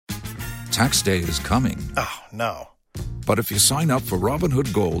Tax day is coming. Oh, no. But if you sign up for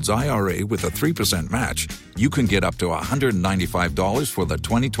Robinhood Gold's IRA with a 3% match, you can get up to $195 for the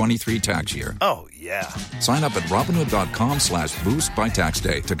 2023 tax year. Oh, yeah. Sign up at Robinhood.com/boost by tax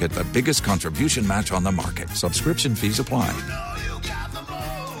day to get the biggest contribution match on the market. Subscription fees apply.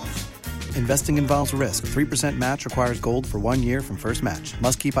 Investing involves risk. 3% match requires gold for 1 year from first match.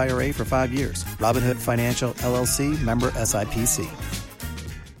 Must keep IRA for 5 years. Robinhood Financial, LLC, member SIPC.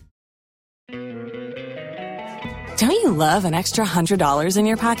 Don't you love an extra $100 in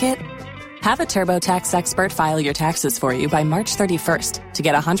your pocket? Have a TurboTax expert file your taxes for you by March 31st to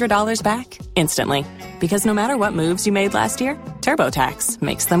get $100 back instantly. Because no matter what moves you made last year, TurboTax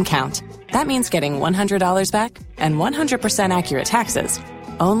makes them count. That means getting $100 back and 100% accurate taxes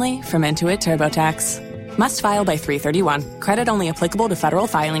only from Intuit TurboTax. Must file by 3/31. Credit only applicable to federal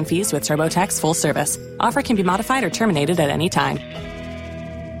filing fees with TurboTax full service. Offer can be modified or terminated at any time.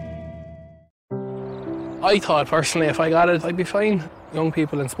 I thought personally if I got it, I'd be fine. Young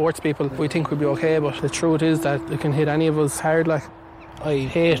people and sports people, we think we'd be okay, but the truth is that it can hit any of us hard. Like, I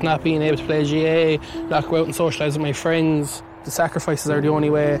hate not being able to play GA, not go out and socialise with my friends. The sacrifices are the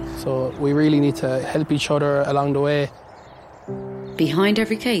only way, so we really need to help each other along the way. Behind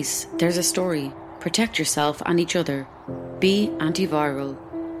every case, there's a story. Protect yourself and each other. Be antiviral.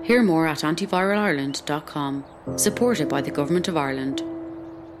 Hear more at antiviralireland.com. Supported by the Government of Ireland.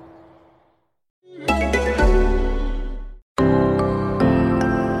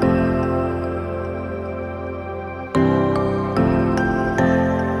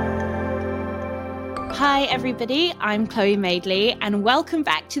 Hi everybody, I'm Chloe Madeley and welcome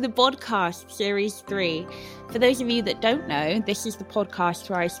back to the podcast Series 3. For those of you that don't know, this is the podcast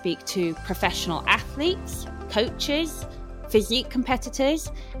where I speak to professional athletes, coaches, physique competitors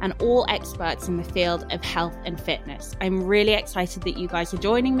and all experts in the field of health and fitness. I'm really excited that you guys are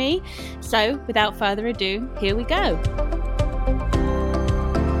joining me. So without further ado, here we go.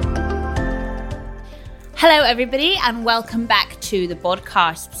 Hello everybody and welcome back to the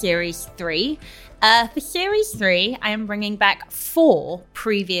podcast Series 3. For Series 3, I am bringing back 4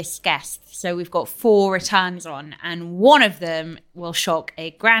 previous guests. So we've got 4 returns on, and one of them will shock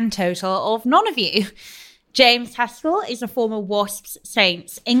a grand total of none of you. James Haskell is a former Wasps,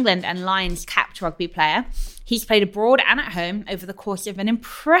 Saints, England and Lions capped rugby player. He's played abroad and at home over the course of an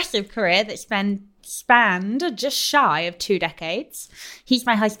impressive career that spanned just shy of 2 decades. He's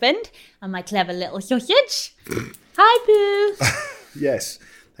my husband and my clever little sausage. Hi, Boo. Yes,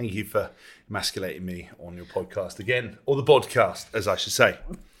 thank you for emasculating me on your podcast again, or the podcast, as I should say.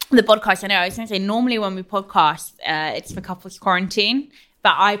 The podcast, I know. I was going to say, normally when we podcast, it's for couples quarantine,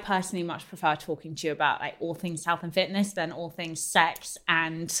 but I personally much prefer talking to you about like all things health and fitness than all things sex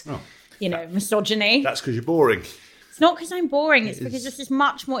and, misogyny. That's because you're boring. It's not because I'm boring. It's because this is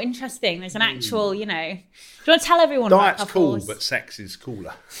much more interesting. There's an actual, Do you want to tell everyone about couples? Diet's cool, but sex is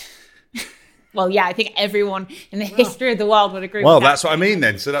cooler. Well, yeah, I think everyone in the history of the world would agree with that. Well, that's what I mean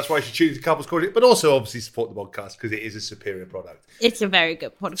then. So that's why you should choose the couples quarantine, but also obviously support the podcast because it is a superior product. It's a very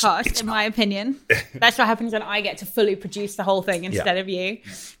good podcast, in my opinion. That's what happens when I get to fully produce the whole thing instead of you.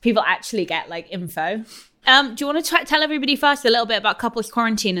 People actually get like info. Do you want to tell everybody first a little bit about couples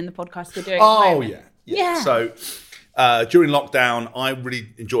quarantine and the podcast we're doing? Oh, yeah. So during lockdown, I really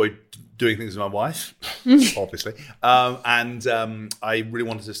enjoyed doing things with my wife, obviously. And I really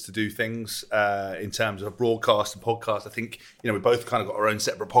wanted us to do things in terms of a broadcast and podcast. I think, we both kind of got our own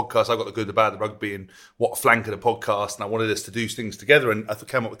separate podcasts. I got the good, the bad, the rugby, and what flank of the podcast. And I wanted us to do things together. And I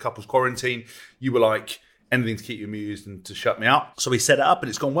came up with Couples Quarantine. You were like, anything to keep you amused and to shut me up. So we set it up and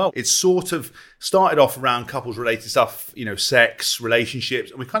it's gone well. It's sort of started off around couples related stuff, sex, relationships.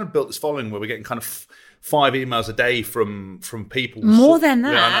 And we kind of built this following where we're getting kind of 5 emails a day from people. More than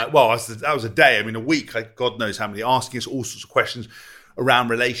that. Yeah, well, that was a day. I mean, a week, God knows how many, asking us all sorts of questions around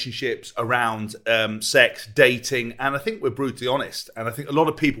relationships, around sex, dating. And I think we're brutally honest. And I think a lot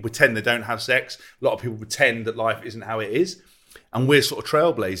of people pretend they don't have sex. A lot of people pretend that life isn't how it is. And we're sort of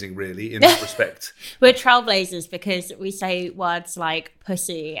trailblazing, really, in that respect. We're trailblazers because we say words like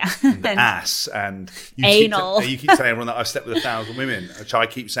pussy and ass and anal. You keep saying everyone that I've slept with 1,000 women, which I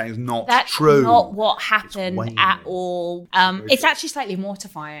keep saying is not true. That's not what happened at all. It's actually slightly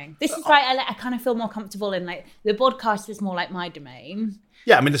mortifying. This is why I kind of feel more comfortable in like the podcast is more like my domain.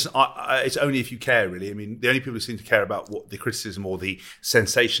 Yeah, I mean, listen, it's only if you care, really. I mean, the only people who seem to care about what the criticism or the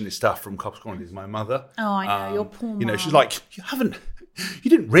sensationalist stuff from Couples Quarantine is my mother. Oh, I know, your poor mum. She's like, you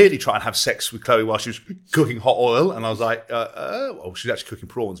didn't really try and have sex with Chloe while she was cooking hot oil. And I was like, well, she's actually cooking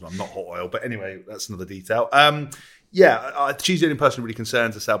prawns, Mum, not hot oil. But anyway, that's another detail. She's the only person who really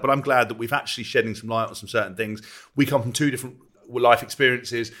concerns herself. But I'm glad that we've actually shedding some light on some certain things. We come from 2 different life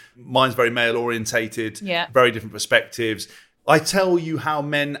experiences. Mine's very male orientated, very different perspectives. I tell you how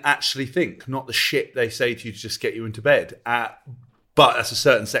men actually think, not the shit they say to you to just get you into bed. But that's a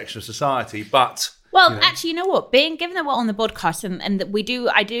certain section of society. Actually, you know what? Given that we're on the podcast and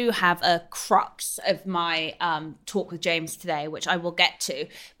that I do have a crux of my talk with James today, which I will get to.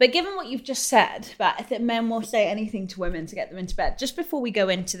 But given what you've just said about that men will say anything to women to get them into bed, just before we go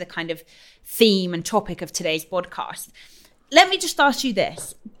into the kind of theme and topic of today's podcast, let me just ask you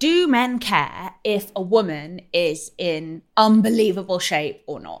this. Do men care if a woman is in unbelievable shape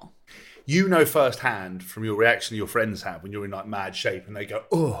or not? You know firsthand from your reaction your friends have when you're in like mad shape and they go,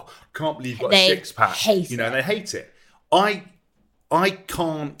 oh, can't believe you've got a six-pack. And they hate it. I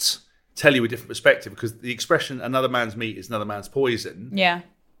can't tell you a different perspective because the expression another man's meat is another man's poison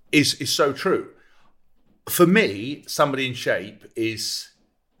is so true. For me, somebody in shape is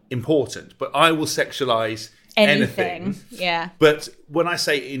important, but I will sexualize anything. Yeah. But when I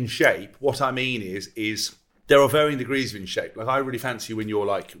say in shape, what I mean is there are varying degrees of in shape. Like I really fancy you when you're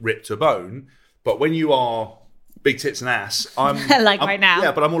like ripped to a bone, but when you are big tits and ass, I'm right now.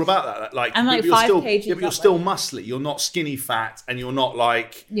 Yeah, but I'm all about that. Like I'm like 5 kgs. Yeah, but you're still muscly. You're not skinny fat, and you're not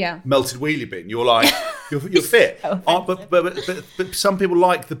like melted wheelie bin. You're like you're fit. But some people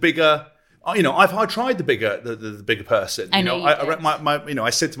like the bigger. You know, I tried the bigger person. I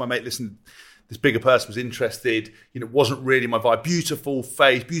said to my mate, listen. This bigger person was interested, wasn't really my vibe. Beautiful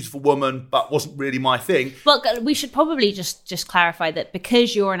face, beautiful woman, but wasn't really my thing. Well, we should probably just clarify that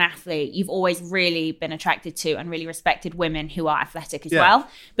because you're an athlete, you've always really been attracted to and really respected women who are athletic as well.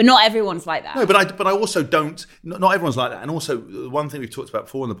 But not everyone's like that. No, but I also don't. Not everyone's like that. And also, one thing we've talked about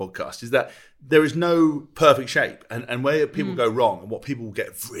before in the podcast is that there is no perfect shape. And where people go wrong and what people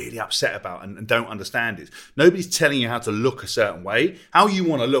get really upset about and don't understand is nobody's telling you how to look a certain way. How you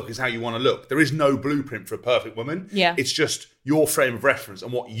want to look is how you want to look. There is no blueprint for a perfect woman. Yeah. It's just your frame of reference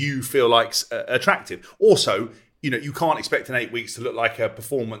and what you feel like's attractive. Also, you can't expect in 8 weeks to look like a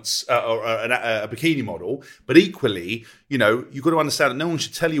performance or a bikini model. But equally, you've got to understand that no one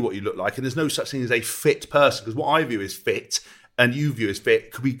should tell you what you look like. And there's no such thing as a fit person because what I view as fit and you view as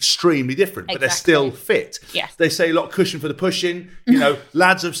fit could be extremely different, but they're still fit. Yes. They say a lot of cushion for the pushing.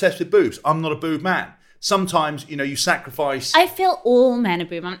 Lads are obsessed with boobs. I'm not a boob man. Sometimes, you sacrifice. I feel all men are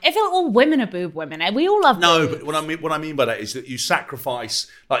boob women. I feel all women are boob women. We all love boobs. No, but what I mean by that is that you sacrifice,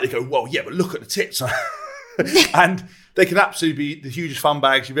 like they go, well, yeah, but look at the tits. And they can absolutely be the hugest fun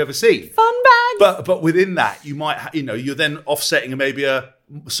bags you've ever seen. Fun bags? But within that, you might, you're then offsetting maybe a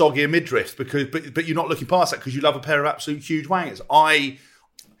soggier midriff but you're not looking past that because you love a pair of absolute huge wangers. I'd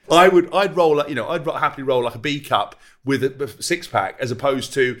roll, I'd happily roll like a B cup with a six pack as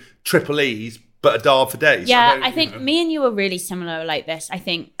opposed to triple E's. But a dard for days. Yeah, I think me and you are really similar like this. I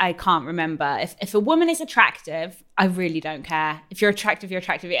think I can't remember. If a woman is attractive, I really don't care. If you're attractive, you're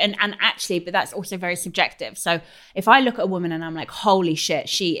attractive. And actually, but that's also very subjective. So if I look at a woman and I'm like, holy shit,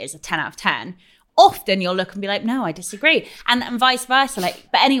 she is a 10 out of 10. Often you'll look and be like, no, I disagree. And vice versa.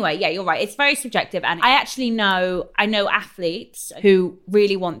 But anyway, yeah, you're right. It's very subjective. And I actually know athletes who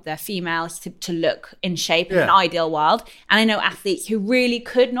really want their females to look in shape in an ideal world. And I know athletes who really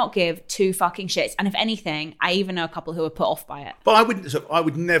could not give two fucking shits. And if anything, I even know a couple who are put off by it. But I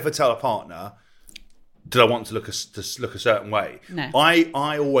would never tell a partner, did I want to look a certain way? No.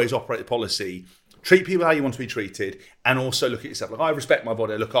 I always operate the policy, treat people how you want to be treated, and also look at yourself. Like I respect my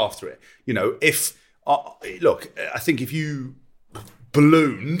body, I look after it. I think if you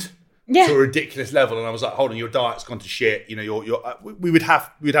ballooned to a ridiculous level, and I was like, hold on, your diet's gone to shit. We would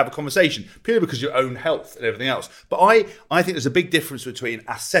have a conversation purely because of your own health and everything else. But I think there's a big difference between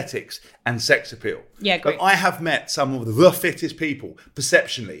aesthetics and sex appeal. Yeah, great. Like I have met some of the fittest people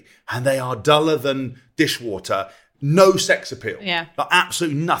perceptionally, and they are duller than dishwater. No sex appeal. Yeah. Like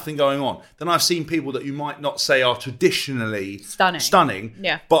absolutely nothing going on. Then I've seen people that you might not say are traditionally stunning,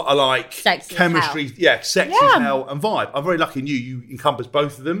 but are like sexy chemistry, sexy as hell and vibe. I'm very lucky in you encompass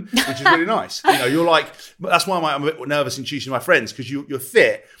both of them, which is really nice. You're like, that's why I'm a bit nervous introducing my friends because you're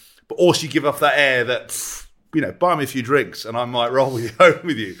fit, but also you give off that air that, buy me a few drinks and I might roll home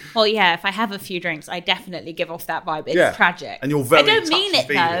with you. Well, yeah, if I have a few drinks, I definitely give off that vibe. It's tragic. And you're very I don't mean it,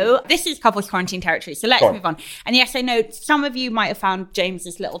 though. This is couples quarantine territory, so let's move on. And yes, I know some of you might have found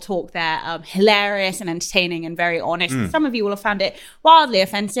James's little talk there hilarious and entertaining and very honest. Some of you will have found it wildly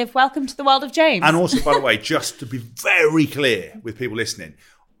offensive. Welcome to the world of James. And also, by the way, just to be very clear with people listening,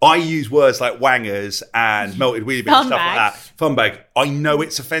 I use words like wangers and melted wheelie bin and stuff like that. Fun bag. I know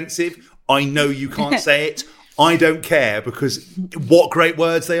it's offensive. I know you can't say it. I don't care because what great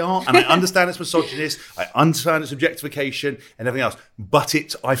words they are. And I understand it's misogynist. I understand it's objectification and everything else. But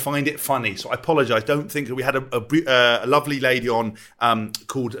I find it funny. So I apologise. Don't think that we had a lovely lady on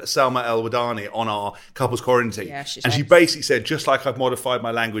called Salma El Wadani on our couples quarantine. Yeah, and she basically said, just like I've modified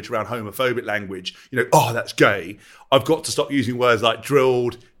my language around homophobic language, oh, that's gay. I've got to stop using words like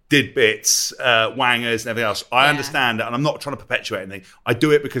drilled, did bits, wangers and everything else. I understand that, and I'm not trying to perpetuate anything. I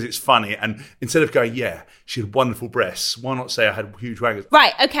do it because it's funny. And instead of going, yeah, she had wonderful breasts, why not say I had huge wangers?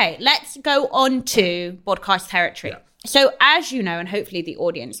 Right, okay, let's go on to podcast territory. Yeah. So as you know, and hopefully the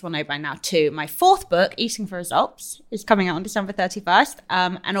audience will know by now too, my fourth book, Eating for Results, is coming out on December 31st.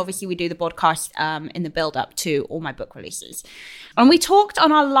 And obviously we do the podcast in the build-up to all my book releases. And we talked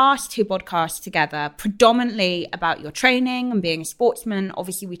on our last two podcasts together predominantly about your training and being a sportsman.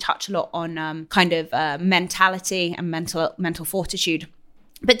 Obviously we touch a lot on mentality and mental fortitude.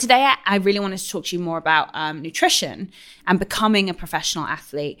 But today I really wanted to talk to you more about nutrition and becoming a professional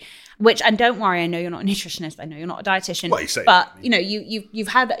athlete, which, and don't worry, I know you're not a nutritionist, I know you're not a dietitian, but you've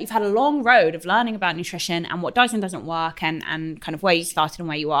had a long road of learning about nutrition and what does and doesn't work and kind of where you started and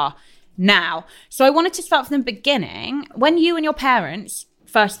where you are now. So I wanted to start from the beginning. When you and your parents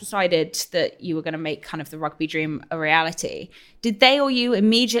first decided that you were going to make kind of the rugby dream a reality, did they or you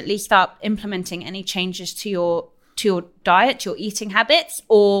immediately start implementing any changes to your diet, your eating habits,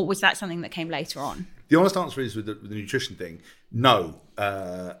 or was that something that came later on? The honest answer is with the nutrition thing, no,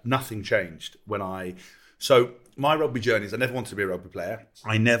 nothing changed so my rugby journeys, I never wanted to be a rugby player.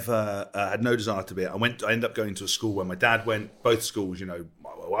 I never had no desire to be it. I ended up going to a school where my dad went, both schools,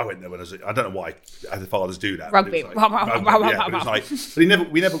 I went there when I don't know why other fathers do that. Rugby. But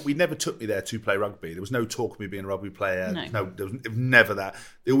we never took me there to play rugby. There was no talk of me being a rugby player. No, there was never that.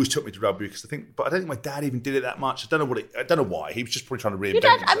 They always took me to rugby because I don't think my dad even did it that much. I don't know why. He was just probably trying to reinvent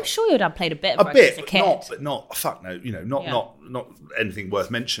himself. I'm sure your dad played a bit of rugby as a kid. Not anything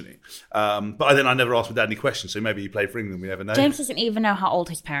worth mentioning. But then I never asked my dad any questions, so maybe he played for England. We never know. James doesn't even know how old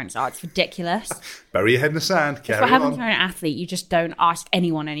his parents are. It's ridiculous. Bury your head in the sand. That's what happens when you're an athlete. You just don't ask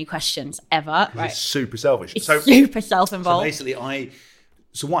anyone any questions ever. Right. It's super selfish. It's super self-involved. So basically,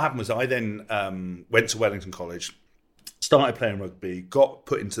 so what happened was I then went to Wellington College, started playing rugby, got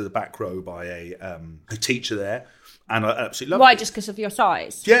put into the back row by a teacher there, and I absolutely loved it. Why, just because of your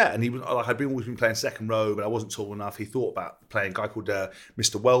size? Yeah, and he was like, always been playing second row, but I wasn't tall enough. He thought about playing a guy called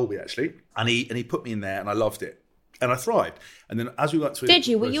Mr. Welby, actually, and he put me in there, and I loved it. And I thrived. And then as we went through... Did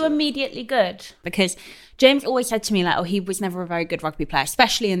you? Were you immediately good? Because James always said to me, he was never a very good rugby player,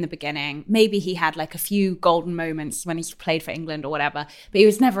 especially in the beginning. Maybe he had a few golden moments when he played for England or whatever, but he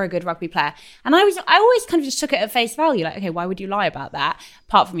was never a good rugby player. And I always kind of just took it at face value. Okay, why would you lie about that?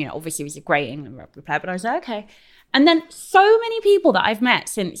 Apart from, obviously he was a great England rugby player, but I was like, okay. And then so many people that I've met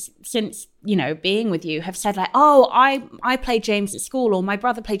since being with you have said I played James at school, or my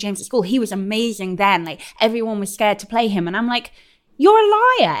brother played James at school. He was amazing then. Everyone was scared to play him. And I'm like, you're a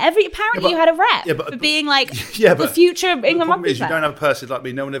liar. Apparently you had a rep for being the future England rugby player. You don't have a person like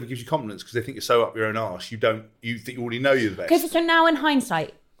me. No one ever gives you compliments because they think you're so up your own arse. You think you already know you're the best. Okay, so now in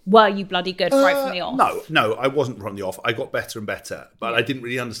hindsight, were you bloody good right from the off? No, I wasn't from the off. I got better and better, but I didn't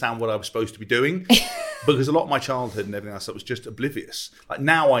really understand what I was supposed to be doing because a lot of my childhood and everything else I was just oblivious.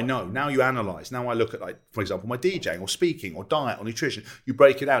 Now I know. Now you analyse. Now I look at, for example, my DJing or speaking or diet or nutrition. You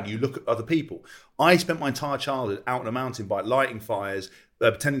break it down. You look at other people. I spent my entire childhood out on a mountain bike, lighting fires,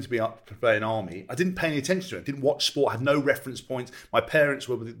 pretending to be up to play an army. I didn't pay any attention to it. I didn't watch sport. I had no reference points. My parents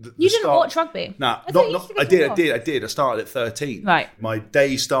were You didn't watch rugby? No, I did. I started at 13. Right. My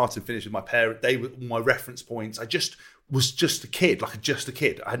day started and finished with my parents. They were my reference points. I just was just a kid, just a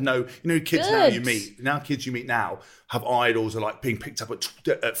kid. I had no, kids now you meet. Now kids you meet now have idols, are being picked up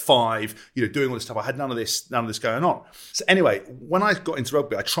at 5, doing all this stuff. I had none of this going on. So anyway, when I got into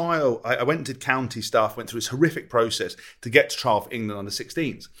rugby, I went and did county stuff, went through this horrific process to get to trial for England under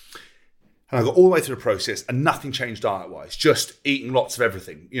 16s. And I got all the way through the process and nothing changed diet-wise. Just eating lots of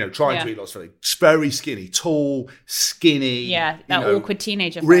everything, trying to eat lots of everything. Very skinny, tall, skinny. Yeah, that awkward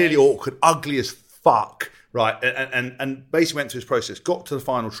teenager phase. Really awkward, ugly as fuck. Right, and basically went through this process, got to the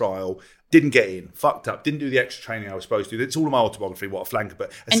final trial, didn't get in, fucked up, didn't do the extra training I was supposed to do. It's all in my autobiography, what a flanker,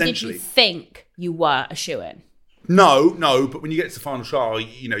 but essentially... And did you think you were a shoo-in? No, but when you get to the final trial,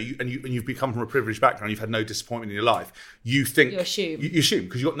 you've become from a privileged background, you've had no disappointment in your life, you think... You assume. You assume,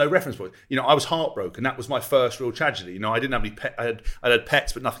 because you've got no reference point. I was heartbroken. That was my first real tragedy. I didn't have any pets. I had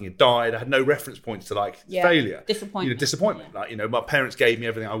pets, but nothing had died. I had no reference points to, failure. Disappointment. Disappointment. Yeah. My parents gave me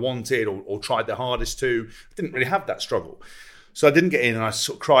everything I wanted or tried their hardest to. I didn't really have that struggle. So I didn't get in, and I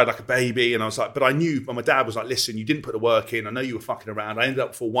sort of cried like a baby. And I was like, but I knew, but my dad was like, listen, you didn't put the work in. I know you were fucking around. I ended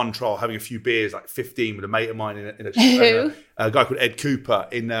up for one trial having a few beers, like 15, with a mate of mine in a guy called Ed Cooper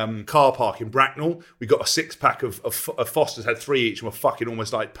in car park in Bracknell. We got a 6-pack of Fosters, had 3 each, and were fucking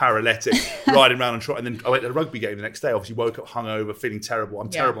almost like paralytic, riding around and trying. And then I went to the rugby game the next day. Obviously woke up hungover, feeling terrible. I'm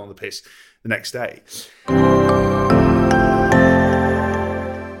terrible on the piss the next day.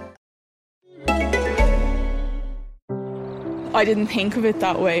 I didn't think of it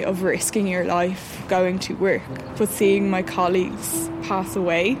that way, of risking your life going to work. But seeing my colleagues pass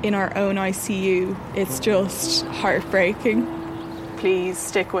away in our own ICU, it's just heartbreaking. Please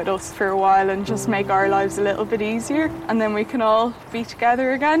stick with us for a while and just make our lives a little bit easier, and then we can all be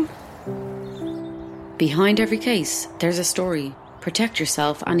together again. Behind every case, there's a story. Protect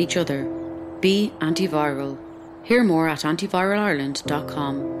yourself and each other. Be antiviral. Hear more at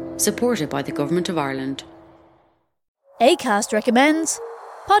antiviralarland.com. Supported by the Government of Ireland. Acast recommends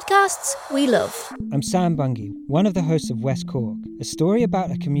podcasts we love. I'm Sam Bungie, one of the hosts of West Cork, a story about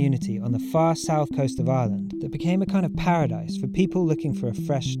a community on the far south coast of Ireland that became a kind of paradise for people looking for a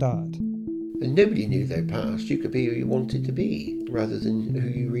fresh start. And nobody knew their past. You could be who you wanted to be, rather than who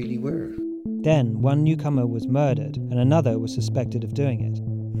you really were. Then one newcomer was murdered and another was suspected of doing it.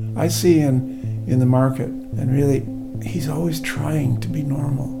 I see in the market, and really, he's always trying to be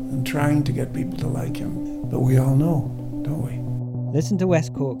normal and trying to get people to like him. But we all know, don't we? Listen to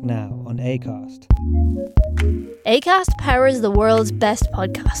West Cork now on Acast. Acast powers the world's best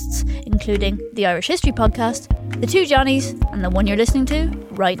podcasts, including the Irish History Podcast, The Two Johnnies, and the one you're listening to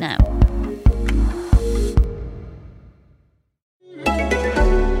right now.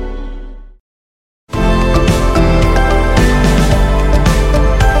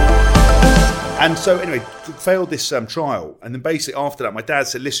 And so anyway, failed this trial. And then basically after that, my dad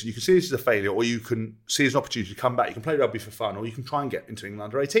said, listen, you can see this as a failure, or you can see it as an opportunity to come back. You can play rugby for fun, or you can try and get into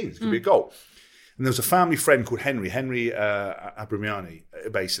England under 18s. It could be a goal. And there was a family friend called Henry Abramiani,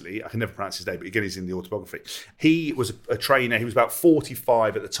 basically. I can never pronounce his name, but again, he's in the autobiography. He was a trainer. He was about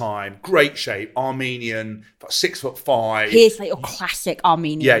 45 at the time. Great shape, Armenian, about 6'5". He's like your classic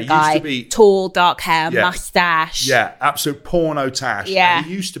Armenian guy. Used to be tall, dark hair, mustache. Yeah, absolute porno tash. Yeah. And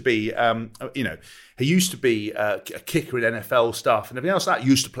he used to be, he used to be a kicker in NFL stuff and everything else like that. He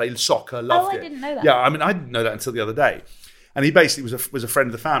used to play soccer, loved it. I didn't know that. Yeah, I mean, I didn't know that until the other day. And he basically was a friend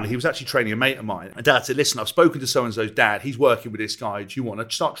of the family. He was actually training a mate of mine. My dad said, listen, I've spoken to so-and-so's dad. He's working with this guy. Do you want to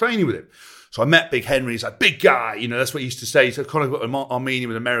start training with him? So I met Big Henry. He's like, big guy. That's what he used to say. So kind of got an Armenian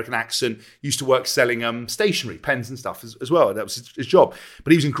with an American accent. Used to work selling stationery, pens and stuff as well. That was his job.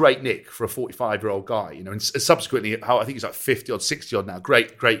 But he was in great nick for a 45-year-old guy. And subsequently, I think he's like 50-odd, 60-odd now.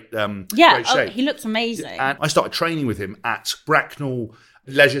 Great shape. He looks amazing. And I started training with him at Bracknell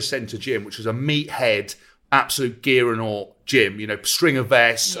Leisure Centre Gym, which was a meathead, absolute gear and all gym, stringer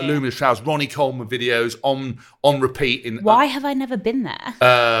vests, aluminum trousers, Ronnie Coleman videos on repeat. Why have I never been there?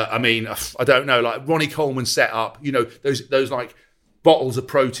 I don't know, like Ronnie Coleman set up, those like bottles of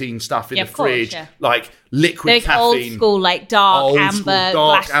protein stuff in the fridge, like liquid those caffeine. Old school, like dark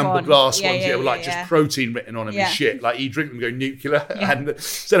amber glass ones. Just protein written on them and shit. Like you drink them, go nuclear. And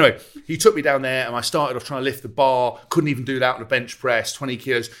so anyway, he took me down there and I started off trying to lift the bar, couldn't even do that on a bench press, 20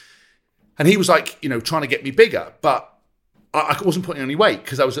 kilos. And he was like, trying to get me bigger, but I wasn't putting on any weight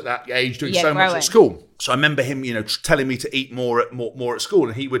because I was at that age doing so much at school. So I remember him, telling me to eat more at school,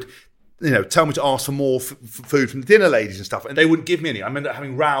 and he would, tell me to ask for more food from the dinner ladies and stuff, and they wouldn't give me any. I remember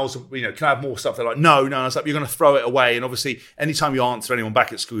having rows of, can I have more stuff? They're like, no. And I was like, you're going to throw it away. And obviously, anytime you answer anyone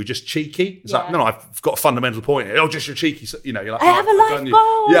back at school, you're just cheeky. It's like, no, I've got a fundamental point here. Oh, just you're cheeky. So, you're like, I have a life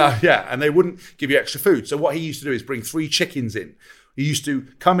goal. Yeah. And they wouldn't give you extra food. So what he used to do is bring 3 chickens in. He used to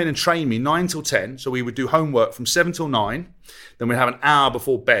come in and train me 9 till 10. So we would do homework from 7 till 9. Then we'd have an hour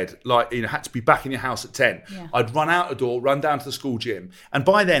before bed. Like, had to be back in your house at 10. Yeah. I'd run out the door, run down to the school gym. And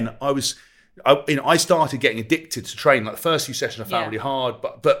by then I started getting addicted to training. Like the first few sessions I found really hard,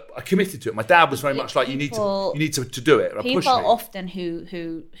 but I committed to it. My dad was very much like, you need to do it. People often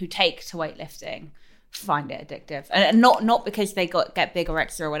who take to weightlifting find it addictive, and not because they get big or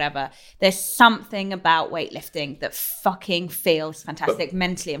extra or whatever. There's something about weightlifting that fucking feels fantastic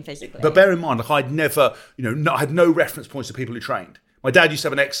mentally and physically. But bear in mind, like I'd never, I had no reference points to people who trained. My dad used to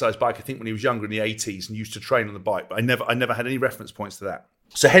have an exercise bike, I think, when he was younger in the 80s, and used to train on the bike. But I never had any reference points to that.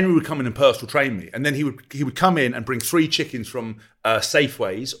 So Henry would come in and personal train me, and then he would come in and bring 3 chickens from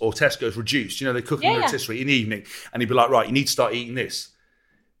Safeways or Tesco's reduced. They cook in the rotisserie in the evening, and he'd be like, right, you need to start eating this.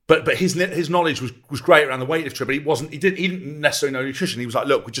 But his knowledge was great around the weightlifting, but he didn't necessarily know nutrition. He was like,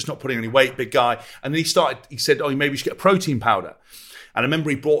 look, we're just not putting any weight, big guy. And then he said, oh, maybe you should get a protein powder. And I remember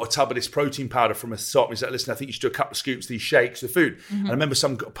he brought a tub of this protein powder from a shop. He said, listen, I think you should do a couple of scoops of these shakes of food. And I remember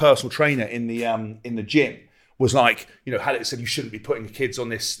some personal trainer in the gym was like, had it said you shouldn't be putting kids on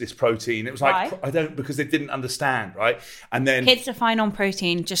this protein. It was like, because they didn't understand, right? And then kids are fine on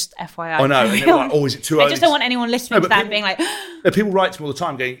protein, just FYI. I know. And they were like, is it too early? I just don't want anyone listening to that and being like, people write to me all the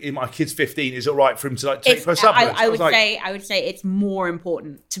time going, my kid's 15, is it all right for him to take her supplements? I would say it's more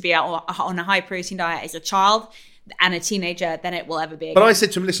important to be out on a high protein diet as a child and a teenager than it will ever be again. But I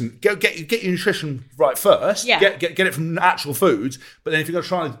said to him, listen, get your nutrition right first. Yeah. Get it from actual foods. But then if you're going to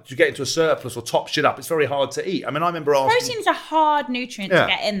try to get into a surplus or top shit up, it's very hard to eat. I mean, I remember asking... Protein's a hard nutrient to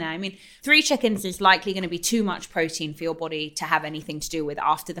get in there. I mean, 3 chickens is likely going to be too much protein for your body to have anything to do with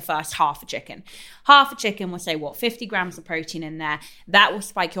after the first half a chicken. Half a chicken will say, 50 grams of protein in there. That will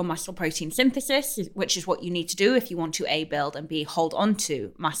spike your muscle protein synthesis, which is what you need to do if you want to A, build, and B, hold on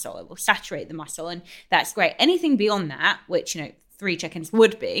to muscle. It will saturate the muscle, and that's great. Anything beyond that, which 3 chickens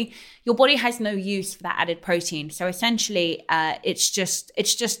would be, your body has no use for that added protein. So essentially, it's just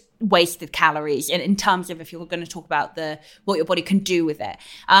wasted calories in terms of if you're going to talk about what your body can do with it.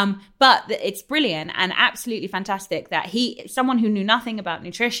 But it's brilliant and absolutely fantastic that someone who knew nothing about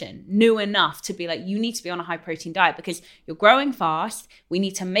nutrition, knew enough to be like, you need to be on a high protein diet because you're growing fast. We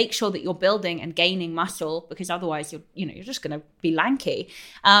need to make sure that you're building and gaining muscle because otherwise you're just going to be lanky.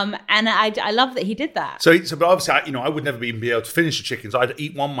 And I love that he did that. So but obviously, I would never even be able to finish the chickens. I'd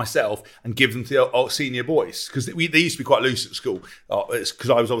eat one myself and give them to the senior boys because they used to be quite loose at school. It's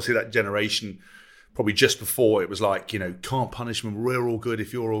because I was obviously that generation probably just before it was like, can't punish them, we're all good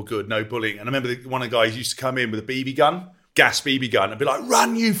if you're all good, no bullying. And I remember one of the guys used to come in with a BB gun, gas BB gun, and be like,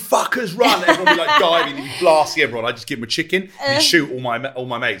 run you fuckers, run. Everyone would be like diving, he'd be blasting everyone. I'd just give him a chicken and he'd shoot all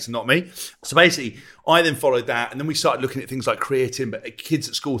my mates and not me. So basically I then followed that, and then we started looking at things like creatine, but kids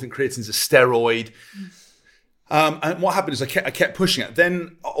at school think creatine's a steroid. And what happened is I kept pushing it.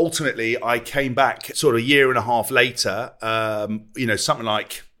 Then ultimately I came back sort of a year and a half later, something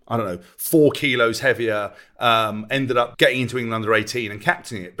like, 4 kilos heavier, ended up getting into England under 18 and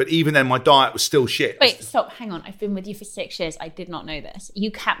captaining it. But even then my diet was still shit. Wait, stop, hang on. I've been with you for 6 years. I did not know this.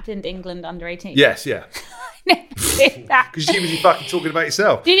 You captained England under 18? Yes, yeah. Because you were fucking talking about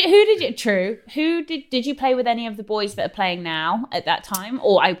yourself. Who did you play with any of the boys that are playing now at that time?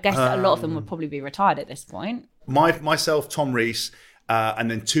 Or I guess a lot of them would probably be retired at this point. Myself, Tom Rees, and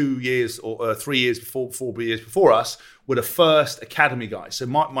then 2 years or 3 years before, 4 years before us, were the first academy guys. So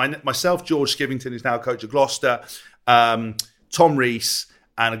myself, George Skivington, who's now coach of Gloucester, Tom Rees,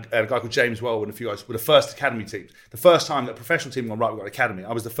 and a guy called James Wellwood, and a few guys were the first academy teams. The first time that a professional team went, right, we've got an academy.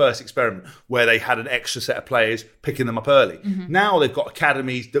 I was the first experiment where they had an extra set of players picking them up early. Mm-hmm. Now they've got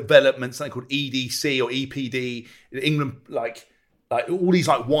academies, development, something called EDC or EPD. In England, like all these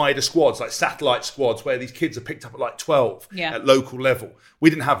wider squads, like satellite squads, where these kids are picked up at 12 at local level. We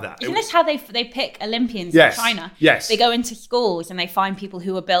didn't have that. Isn't this how they pick Olympians in China? Yes. They go into schools and they find people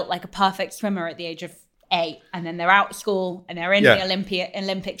who are built like a perfect swimmer at the age of 8, and then they're out of school and they're in the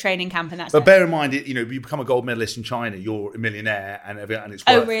Olympic training camp, and that's. But bear in mind, you become a gold medalist in China, you're a millionaire, and it's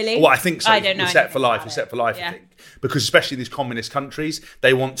worth. Oh, really? Well, I think so. I don't know. You're set for life. You're set for life. I think, because especially these communist countries,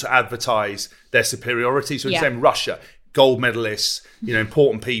 they want to advertise their superiority. So in the same Russia. Gold medalists,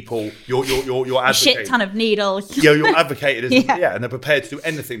 important people. You're advocating. A shit ton of needles. You're advocated as and they're prepared to do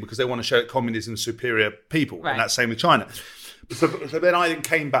anything because they want to show that communism is superior people, and that's the same with China. So then I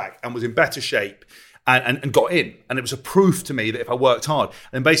came back and was in better shape and got in, and it was a proof to me that if I worked hard,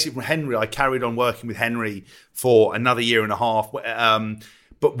 and basically from Henry, I carried on working with Henry for another year and a half.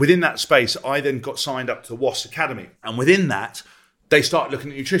 But within that space, I then got signed up to the WAS Academy, and within that, they started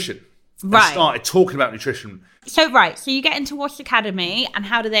looking at nutrition. Right. And started talking about nutrition. So you get into WAS Academy, and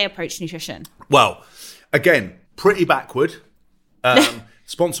how do they approach nutrition? Well, again, pretty backward.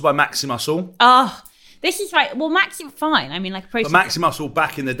 Sponsored by Maximuscle. Oh, this is right. Well, fine. I mean, like but Maximuscle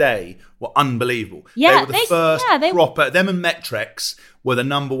back in the day were unbelievable. Yeah, they were the first proper. Them and Metrex were the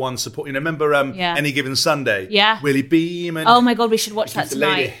number one support. Remember Any Given Sunday? Yeah. Willie Beam and oh my God, we should watch that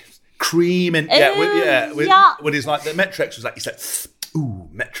tonight. Cream and with his like the Metrex was like he's like. Ooh,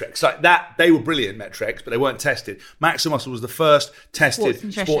 Metrex. Like that, they were brilliant, Metrex, but they weren't tested. Maximuscle was the first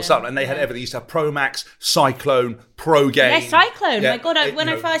tested sports supplement, and they had everything. They used to have Pro Max, Cyclone, Pro Gain. Yeah, Cyclone. My God, when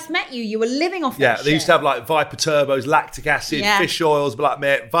I first met you were living off that shit. They used to have like Viper Turbos, lactic acid, fish oils, black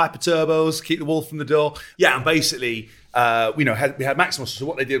met, Viper Turbos, keep the wolf from the door. Yeah, and basically, we had Maximuscle. So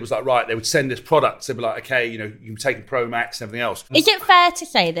what they did was like, right, they would send us products. They'd be like, okay, you can take a Pro Max and everything else. Is it fair to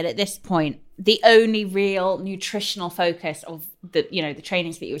say that at this point, the only real nutritional focus of the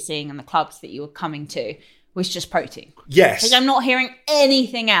trainings that you were seeing and the clubs that you were coming to was just protein. Yes. Because I'm not hearing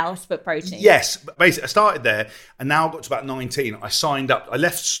anything else but protein. Yes. But basically, I started there and now I got to about 19. I signed up. I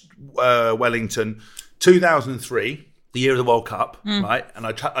left Wellington 2003, the year of the World Cup, right? And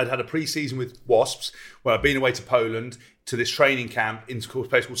I'd had a pre-season with Wasps where I'd been away to Poland to this training camp in a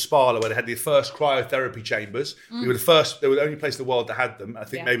place called Spala where they had the first cryotherapy chambers. We were they were the only place in the world that had them. I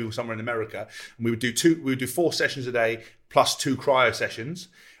think maybe it was somewhere in America. And we would do 4 sessions a day plus 2 cryo sessions.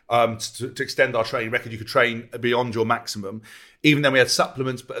 To extend our training record, you could train beyond your maximum. Even then we had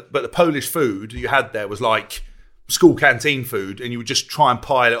supplements, but the Polish food you had there was like school canteen food and you would just try and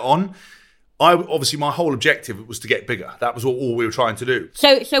pile it on. Obviously my whole objective was to get bigger. That was all we were trying to do.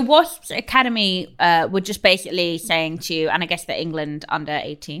 So Wasps Academy were just basically saying to you, and I guess the England under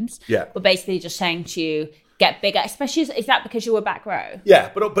 18s were basically just saying to you, get bigger, especially, is that because you were back row? Yeah,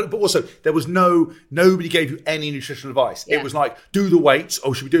 but also there was nobody gave you any nutritional advice. It was like, do the weights,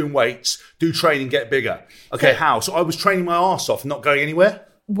 should be doing weights, do training, get bigger. Okay, how? So I was training my arse off, not going anywhere.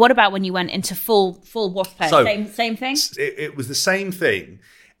 What about when you went into full Wasp player? So, same thing? It was the same thing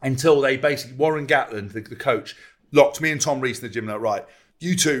until they basically, Warren Gatland, the coach, locked me and Tom Rees in the gym and like, right,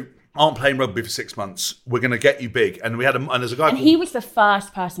 you two aren't playing rugby for 6 months. We're going to get you big. And we had and there's a guy. And he was the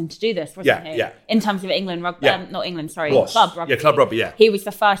first person to do this, wasn't he? Yeah. In terms of England rugby, not England, sorry, Was. club rugby. Yeah, club rugby. Yeah. He was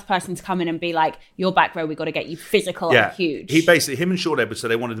the first person to come in and be like, "Your back row, we got to get you physical and huge." Him and Sean Edwards said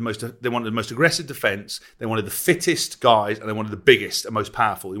they wanted the most aggressive defence. They wanted the fittest guys, and they wanted the biggest and most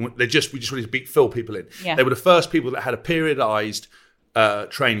powerful. We just wanted to fill people in. Yeah. They were the first people that had a periodised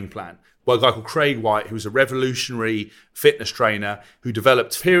training plan. By a guy called Craig White, who was a revolutionary fitness trainer who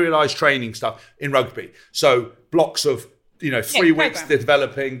developed periodised training stuff in rugby. So blocks of 3 weeks they're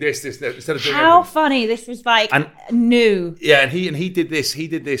developing this instead of doing how everything. Funny this was new. Yeah, and he did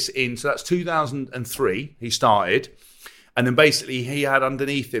this in, so that's 2003 he started. And then basically he had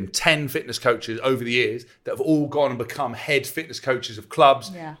underneath him 10 fitness coaches over the years that have all gone and become head fitness coaches of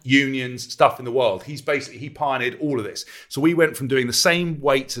clubs, unions, stuff in the world. He pioneered all of this. So we went from doing the same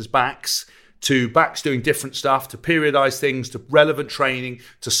weights as backs to backs doing different stuff, to periodized things, to relevant training,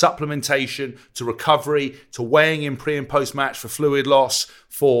 to supplementation, to recovery, to weighing in pre and post match for fluid loss,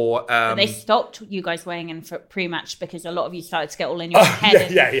 for they stopped you guys weighing in for pre-match because a lot of you started to get all in your head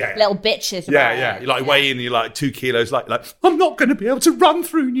little bitches about it. You like weigh in, you're like 2 kilos, like I'm not going to be able to run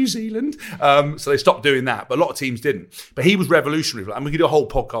through New Zealand. So they stopped doing that, but a lot of teams didn't. But he was revolutionary, and we could do a whole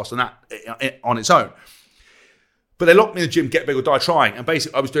podcast on that on its own. But they locked me in the gym, get big or die trying. And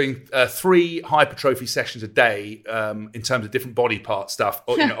basically, I was doing 3 hypertrophy sessions a day in terms of different body part stuff,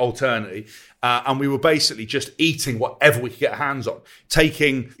 alternately. And we were basically just eating whatever we could get our hands on.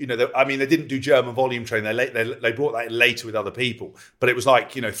 Taking, they didn't do German volume training. They brought that in later with other people. But it was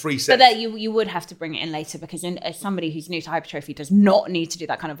like, 3 sets. But that you would have to bring it in later because as somebody who's new to hypertrophy does not need to do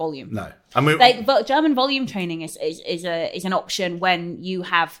that kind of volume. No. But German volume training is an option when you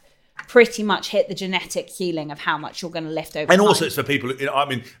have pretty much hit the genetic ceiling of how much you're going to lift over and time. Also it's for people,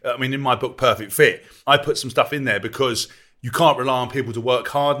 in my book Perfect Fit, I put some stuff in there because you can't rely on people to work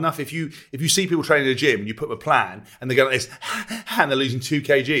hard enough. If you see people training in a gym and you put them a plan and they go like this and they're losing 2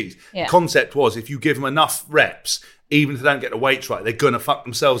 kgs, the concept was if you give them enough reps, even if they don't get the weights right, they're going to fuck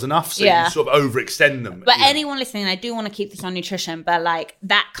themselves enough. So you sort of overextend them. But anyone listening, I do want to keep this on nutrition, but like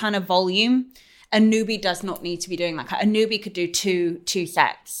that kind of volume, a newbie does not need to be doing that. A newbie could do two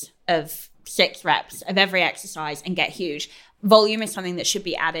sets of 6 reps of every exercise and get huge. Volume is something that should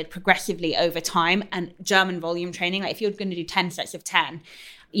be added progressively over time. And German volume training, like if you're going to do 10 sets of 10,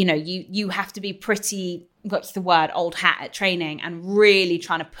 you have to be pretty, what's the word, old hat at training and really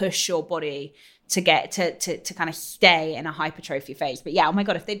trying to push your body to get to kind of stay in a hypertrophy phase. But oh my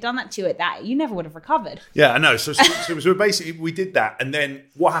God, if they'd done that to you at that, you never would have recovered. Yeah, I know. So basically we did that. And then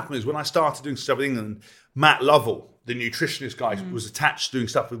what happened is when I started doing stuff with England, Matt Lovell, the nutritionist guy, was attached to doing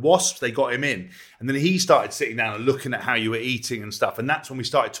stuff with Wasps. They got him in. And then he started sitting down and looking at how you were eating and stuff. And that's when we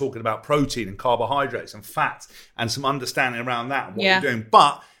started talking about protein and carbohydrates and fat and some understanding around that and what you're doing.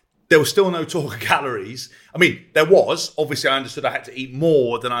 But there was still no talk of calories. I mean, there was. Obviously, I understood I had to eat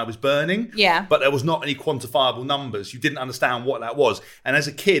more than I was burning. Yeah. But there was not any quantifiable numbers. You didn't understand what that was. And as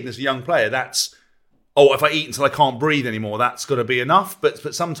a kid and as a young player, that's, if I eat until I can't breathe anymore, that's got to be enough.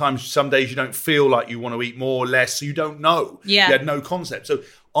 But sometimes, some days you don't feel like you want to eat more or less, so you don't know. Yeah. You had no concept. So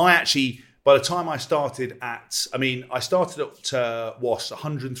I actually, by the time I started at WAS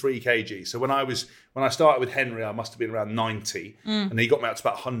 103 kg. So when I started with Henry, I must have been around 90. And he got me up to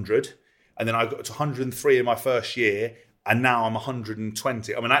about 100. And then I got to 103 in my first year. And now I'm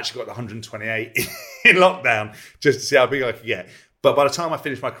 120. I actually got to 128 in lockdown just to see how big I could get. But by the time I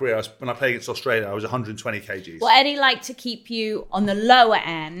finished my career, when I played against Australia, I was 120 kgs. Well, Eddie liked to keep you on the lower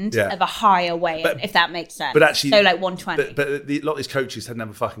end of a higher weight, if that makes sense. But actually, so like 120. But a lot of these coaches had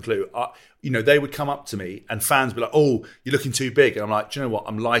never fucking clue. They would come up to me and fans would be like, "Oh, you're looking too big," and I'm like, "Do you know what?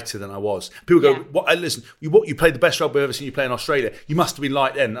 I'm lighter than I was." People go, "What? Listen, you played the best rugby I've ever seen you play in Australia. You must have been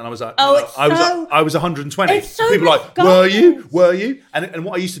light then." And I was like, I was 120. It's so people were like, "Were you?" And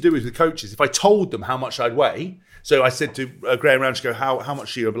what I used to do is with coaches, if I told them how much I'd weigh. So I said to Graham Round, how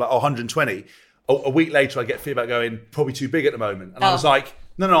much are you? I'd be like, 120. A week later, I get feedback going, probably too big at the moment. And I was like,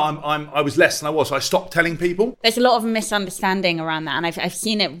 no, I was less than I was. So I stopped telling people. There's a lot of misunderstanding around that. And I've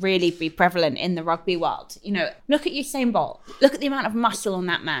seen it really be prevalent in the rugby world. Look at Usain Bolt. Look at the amount of muscle on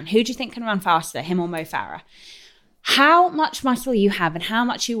that man. Who do you think can run faster, him or Mo Farah? How much muscle you have and how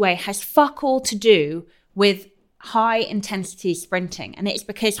much you weigh has fuck all to do with high intensity sprinting. And it's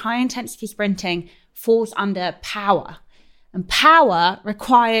because high intensity sprinting falls under power, and power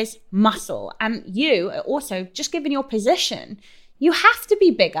requires muscle. And you also, just given your position, you have to be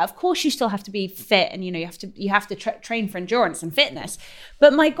bigger. Of course, you still have to be fit, and you have to train for endurance and fitness.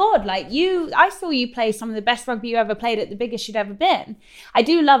 But my God, I saw you play some of the best rugby you ever played at the biggest you'd ever been. I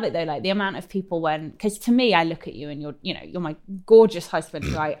do love it though, the amount of people because to me, I look at you and you're my gorgeous husband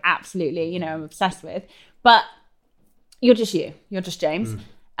who I absolutely I'm obsessed with. But you're just James.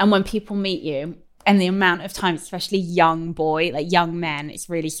 And when people meet you. And the amount of times, especially young men, it's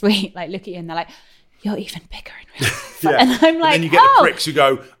really sweet. Look at you and they're like, "You're even bigger in real life." And I'm like, and then you get the pricks who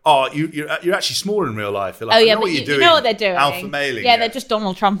go, you're actually smaller in real life. They're like, I know what you're doing. You know what they're doing. Alpha mailing. Yeah, they're just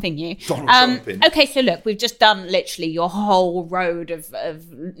Donald Trumping you. Okay, so look, we've just done literally your whole road of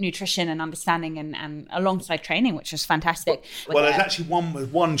nutrition and understanding and alongside training, which is fantastic. Well, there's actually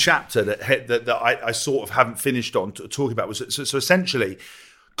one chapter that I sort of haven't finished on talking about. So essentially,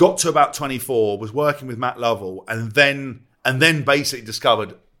 got to about 24, was working with Matt Lovell, and then basically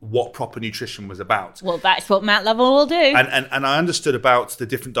discovered what proper nutrition was about. Well, that's what Matt Lovell will do. And I understood about the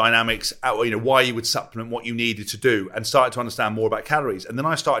different dynamics, why you would supplement, what you needed to do, and started to understand more about calories. And then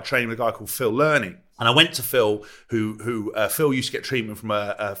I started training with a guy called Phil Learning. And I went to Phil, who Phil used to get treatment from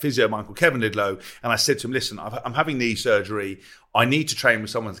a physio man called Kevin Lidlow. And I said to him, "Listen, I'm having knee surgery. I need to train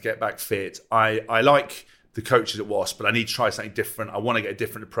with someone to get back fit. I like the coaches at Wasp, but I need to try something different. I want to get a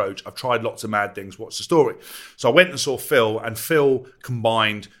different approach. I've tried lots of mad things. What's the story?" So I went and saw Phil, and Phil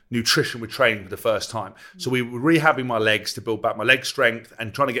combined nutrition with training for the first time. So we were rehabbing my legs to build back my leg strength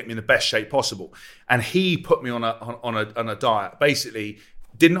and trying to get me in the best shape possible. And he put me on a diet. Basically,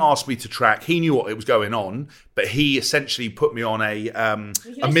 didn't ask me to track. He knew what was going on, but he essentially put me on a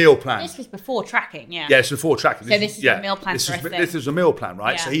meal plan. This was before tracking, yeah. Yeah, it's before tracking. So this is a meal plan This is a meal plan,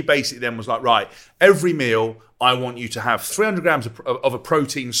 right? Yeah. So he basically then was like, right, every meal, I want you to have 300 grams of a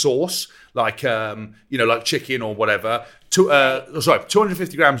protein source, like chicken or whatever.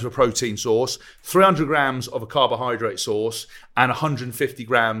 250 grams of a protein source, 300 grams of a carbohydrate source, and 150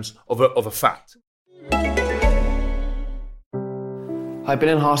 grams of a fat. I've been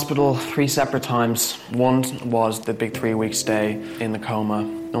in hospital 3 separate times. One was the big 3-week stay in the coma.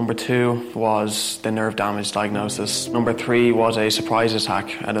 Number 2 was the nerve damage diagnosis. Number 3 was a surprise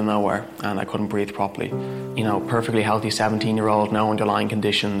attack out of nowhere and I couldn't breathe properly. Perfectly healthy 17-year-old, no underlying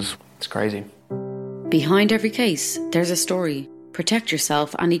conditions. It's crazy. Behind every case, there's a story. Protect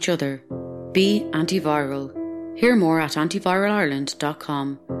yourself and each other. Be antiviral. Hear more at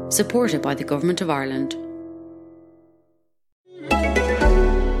antiviralarland.com. Supported by the Government of Ireland.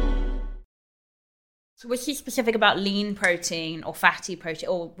 So was he specific about lean protein or fatty protein,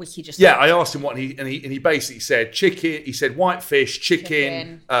 or was he just? Yeah, I asked him what, and he basically said chicken. He said white fish,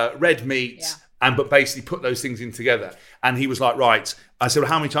 chicken. Red meat, but basically put those things in together. And he was like, right. I said,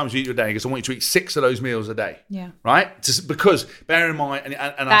 well, how many times do you eat a day? He goes, I want you to eat 6 of those meals a day. Yeah. Right? Because bear in mind, and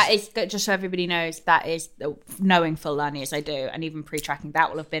that is just so everybody knows, that is knowing Phil Learning as I do, and even pre-tracking,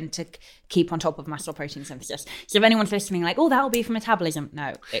 that will have been to keep on top of muscle protein synthesis. So if anyone's listening, like, oh, that will be for metabolism.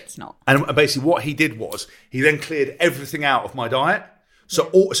 No, it's not. And basically, what he did was he then cleared everything out of my diet.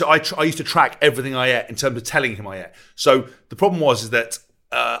 So I used to track everything I ate in terms of telling him I ate. So the problem was that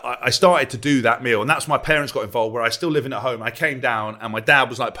I started to do that meal, and that's when my parents got involved, where I still living at home. I came down and my dad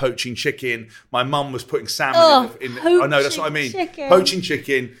was like poaching chicken. My mum was putting salmon in I know, that's what I mean. Chicken. Poaching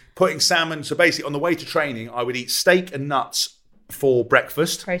chicken, putting salmon. So basically on the way to training, I would eat steak and nuts for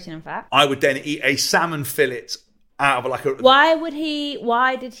breakfast. Protein and fat. I would then eat a salmon fillet out of like a... Why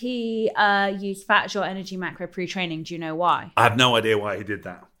did he use fat as your energy macro pre-training? Do you know why? I have no idea why he did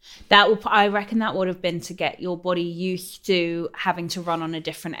that. I reckon that would have been to get your body used to having to run on a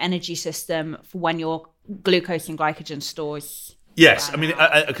different energy system for when your glucose and glycogen stores Yes, I mean,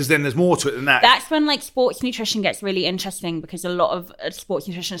 because then there's more to it than that. That's when like sports nutrition gets really interesting, because a lot of sports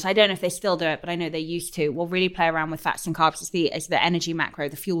nutritionists, I don't know if they still do it, but I know they used to, will really play around with fats and carbs as the energy macro,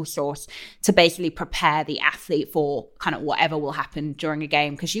 the fuel source, to basically prepare the athlete for kind of whatever will happen during a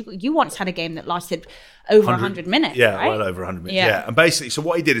game. Because you once had a game that lasted over 100 minutes, yeah, right? well over 100 minutes. Yeah, and basically, so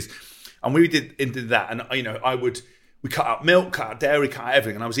what he did is, and we did that, and we cut out milk, cut out dairy, cut out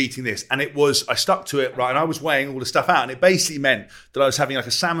everything, and I was eating this. And I stuck to it, right? And I was weighing all the stuff out. And it basically meant that I was having like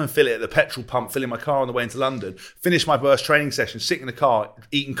a salmon fillet at the petrol pump, filling my car on the way into London, finished my burst training session, sitting in the car,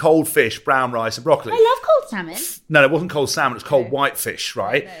 eating cold fish, brown rice and broccoli. I love cold salmon. No, it wasn't cold salmon, it was cold whitefish,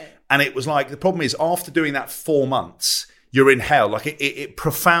 right? And it was like, the problem is, after doing that 4 months, you're in hell. Like it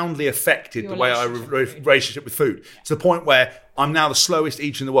profoundly affected the way I relationship with food, to the point where I'm now the slowest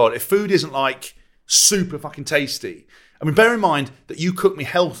eater in the world. If food isn't like super fucking tasty, I mean, bear in mind that you cook me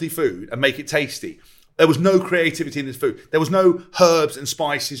healthy food and make it tasty. There was no creativity in this food. There was no herbs and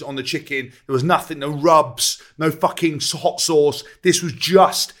spices on the chicken. There was nothing, no rubs, no fucking hot sauce. This was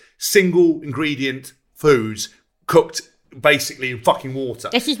just single ingredient foods cooked basically in fucking water.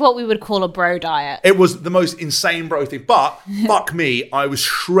 This is what we would call a bro diet. It was the most insane bro thing. But fuck me, I was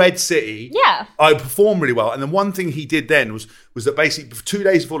shred city. Yeah. I performed really well. And then one thing he did then was that basically 2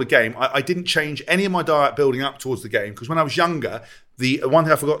 days before the game, I didn't change any of my diet building up towards the game. Because when I was younger, the one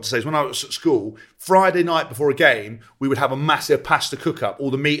thing I forgot to say is when I was at school, Friday night before a game, we would have a massive pasta cook-up,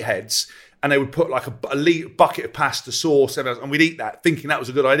 all the meatheads, and they would put like a bucket of pasta sauce, and we'd eat that, thinking that was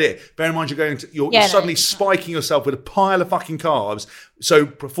a good idea. Bear in mind, you're suddenly spiking yourself with a pile of fucking carbs.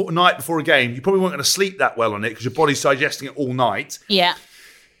 So night before a game, you probably weren't going to sleep that well on it because your body's digesting it all night. Yeah.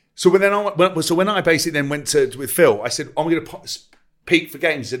 So when I basically then went with Phil, I said, I'm going to peak for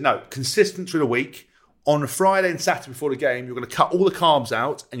games. He said, no, consistent through the week. On a Friday and Saturday before the game, you're going to cut all the carbs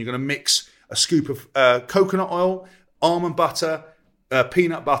out and you're going to mix a scoop of coconut oil, almond butter,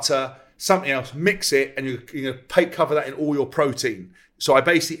 peanut butter, something else, mix it, and you're going to cover that in all your protein. So I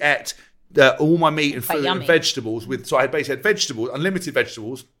basically ate all my meat and food and vegetables. So I basically had vegetables, unlimited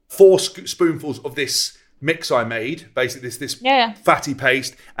vegetables, 4 spoonfuls of this mix I made, basically this fatty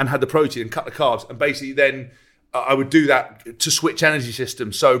paste, and had the protein and cut the carbs. And basically then I would do that to switch energy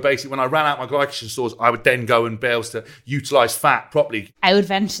systems. So basically when I ran out my glycogen stores, I would then go and be able to utilise fat properly. I would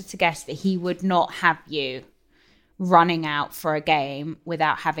venture to guess that he would not have you running out for a game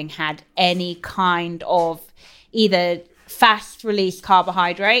without having had any kind of either fast release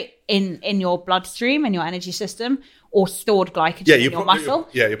carbohydrate in your bloodstream and your energy system, or stored glycogen in your muscle.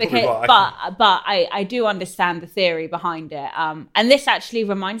 You're probably right. But I do understand the theory behind it. And this actually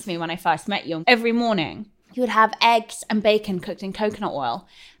reminds me, when I first met you, every morning you would have eggs and bacon cooked in coconut oil.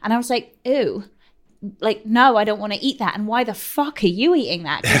 And I was like, ew. Like, no, I don't want to eat that. And why the fuck are you eating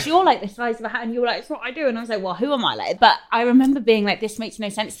that? Because you're like the size of a hat, and you were like, it's what I do. And I was like, well, who am I? Like, but I remember being like, this makes no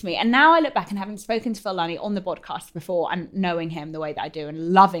sense to me. And now I look back, and having spoken to Phil Lunny on the podcast before and knowing him the way that I do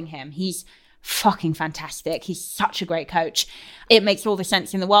and loving him, he's fucking fantastic. He's such a great coach. It makes all the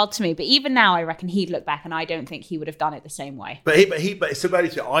sense in the world to me. But even now, I reckon he'd look back, and I don't think he would have done it the same way. But so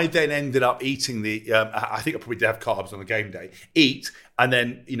basically, I then ended up eating I think I probably did have carbs on a game day. Eat and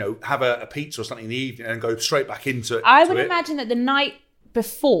then have a pizza or something in the evening and go straight back into it. I would imagine that the night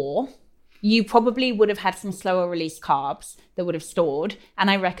before, you probably would have had some slower release carbs that would have stored,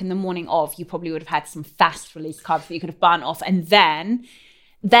 and I reckon the morning of, you probably would have had some fast release carbs that you could have burnt off, and then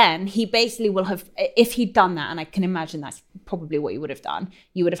he basically will have, if he'd done that, and I can imagine that's probably what you would have done,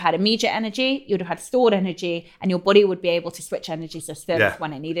 you would have had immediate energy, you would have had stored energy, and your body would be able to switch energy systems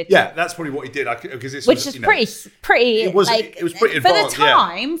when it needed to. Yeah, that's probably what he did. Because which is pretty. It was pretty advanced.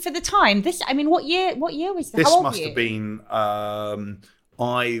 For the time. This, I mean, what year was this? This must have been.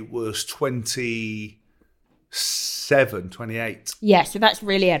 I was 28. Yeah, so that's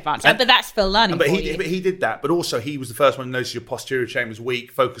really advanced. But that's Phil learning. But he did that. But also, he was the first one to notice your posterior chain was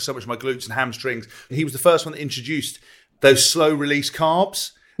weak, focused so much on my glutes and hamstrings. He was the first one that introduced those slow release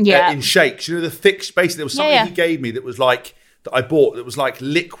carbs in shakes. You know, the thick. Basically, there was something he gave me that was like that I bought that was like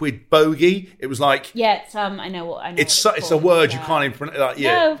liquid bogey. It was like it's I know. It's a word you can't even pronounce. Like,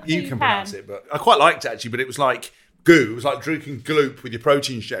 you can pronounce it, but I quite liked it actually. But it was like goo. It was like drinking gloop with your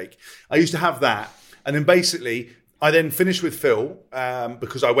protein shake. I used to have that. And then basically, I then finished with Phil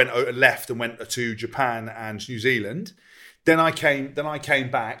because I left and went to Japan and New Zealand. Then I came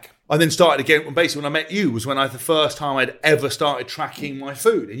back. I then started again. And basically, when I met you was when the first time I'd ever started tracking my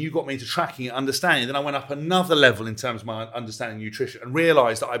food, and you got me into tracking it, understanding. Then I went up another level in terms of my understanding nutrition, and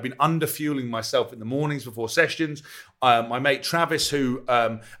realised that I'd been underfueling myself in the mornings before sessions. My mate Travis, who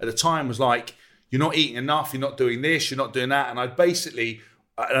at the time was like, "You're not eating enough. You're not doing this. You're not doing that," and I basically.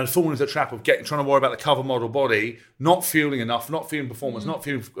 And I'd fallen into the trap of trying to worry about the cover model body, not fueling enough, not feeling performance, not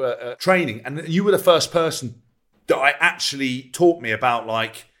feeling training. And you were the first person that I actually taught me about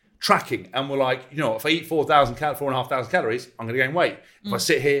like tracking, and were like, if I eat 4,500 calories, I'm going to gain weight. If I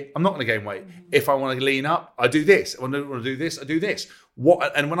sit here, I'm not going to gain weight. If I want to lean up, I do this. If I want to do this, I do this.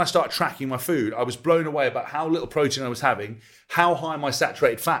 And when I started tracking my food, I was blown away about how little protein I was having, how high my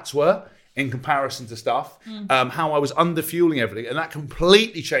saturated fats were in comparison to stuff, how I was under-fueling everything, and that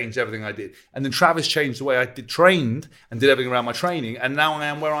completely changed everything I did. And then Travis changed the way I trained and did everything around my training, and now I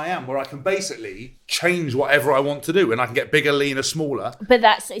am, where I can basically change whatever I want to do, and I can get bigger, leaner, smaller. But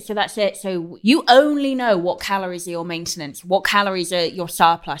that's it. So you only know what calories are your maintenance, what calories are your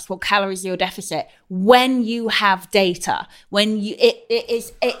surplus, what calories are your deficit when you have data.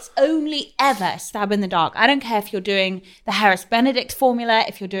 It's only ever stab in the dark. I don't care if you're doing the Harris-Benedict formula,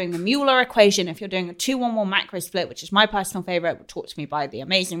 if you're doing the Mueller equation, if you're doing a 2-1-1 macro split, which is my personal favorite, taught to me by the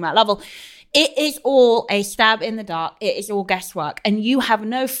amazing Matt Lovell. It is all a stab in the dark. It is all guesswork. And you have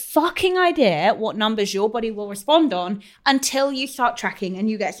no fucking idea what numbers your body will respond on until you start tracking and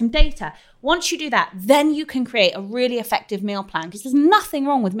you get some data. Once you do that, then you can create a really effective meal plan, because there's nothing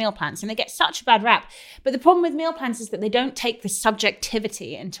wrong with meal plans and they get such a bad rap. But the problem with meal plans is that they don't take the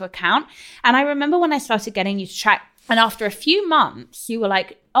subjectivity into account. And I remember when I started getting you to track, and after a few months, you were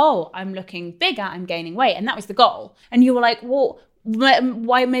like, oh, I'm looking bigger, I'm gaining weight. And that was the goal. And you were like, well,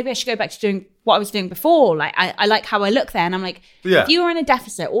 why maybe I should go back to doing what I was doing before. Like, I like how I look there. And I'm like, if you were in a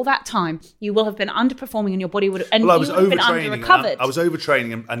deficit all that time, you will have been underperforming and your body would have, and you would have been under-recovered. I was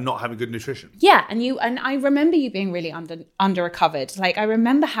overtraining and not having good nutrition. Yeah, and I remember you being really under-recovered. Like, I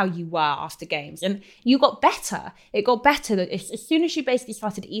remember how you were after games, and you got better. It got better. As soon as you basically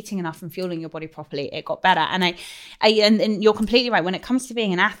started eating enough and fueling your body properly, it got better. And and you're completely right. When it comes to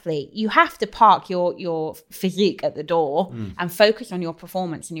being an athlete, you have to park your physique at the door and focus on your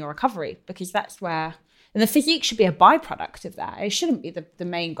performance and your recovery, because that's where, and the physique should be a byproduct of that. It shouldn't be the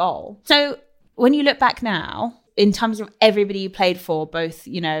main goal. So when you look back now, in terms of everybody you played for, both,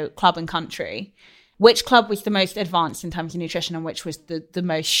 club and country, which club was the most advanced in terms of nutrition and which was the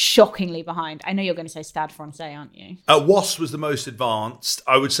most shockingly behind? I know you're going to say Stade Francais, aren't you? WAS was the most advanced.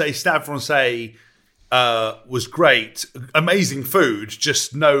 I would say Stade Francais was great. Amazing food,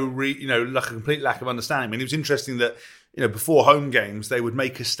 just like a complete lack of understanding. I mean, it was interesting that before home games, they would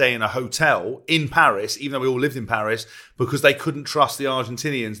make us stay in a hotel in Paris, even though we all lived in Paris, because they couldn't trust the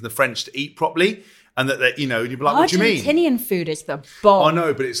Argentinians and the French to eat properly. And that you'd be like, what do you mean? Argentinian food is the bomb. I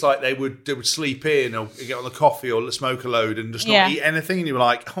know, but it's like they would sleep in or get on the coffee or smoke a load and just not eat anything. And you were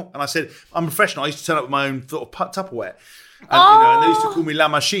like, oh. And I said, I'm a professional. I used to turn up with my own sort of Tupperware. And, and they used to call me La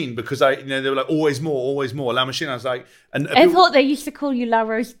Machine because they were like, always more, La Machine. I was like, I thought they used to call you La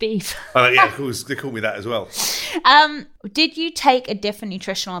Roast Beef. Yeah, of course, they called me that as well. Did you take a different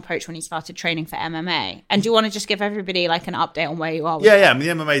nutritional approach when you started training for MMA? And do you want to just give everybody like an update on where you are? Yeah. I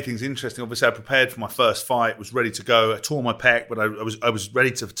mean, the MMA thing's interesting. Obviously, I prepared for my first fight, was ready to go. I tore my pec, but I was ready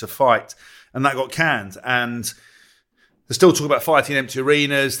to fight, and that got canned. And they're still talking about fighting in empty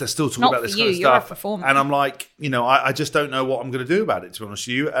arenas. They're still talking about this kind of stuff. And I'm like, I just don't know what I'm going to do about it, to be honest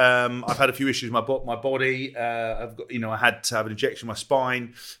with you. I've had a few issues with my body. I've got, I had to have an injection in my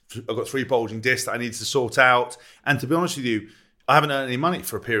spine. I've got 3 bulging discs that I needed to sort out. And to be honest with you, I haven't earned any money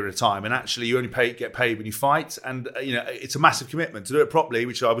for a period of time. And actually, you only get paid when you fight. And, it's a massive commitment to do it properly,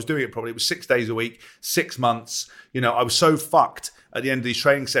 which I was doing it properly. It was 6 days a week, 6 months. I was so fucked at the end of these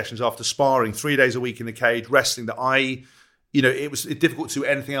training sessions after sparring 3 days a week in the cage, wrestling, that it was difficult to do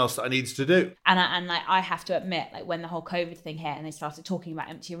anything else that I needed to do. And I have to admit, like when the whole COVID thing hit and they started talking about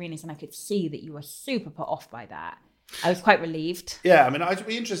empty arenas, and I could see that you were super put off by that, I was quite relieved. Yeah, I mean, I'd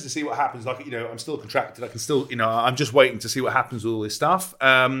be interested to see what happens. Like, I'm still contracted. I can still, I'm just waiting to see what happens with all this stuff.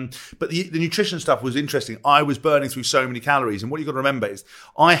 But the nutrition stuff was interesting. I was burning through so many calories. And what you've got to remember is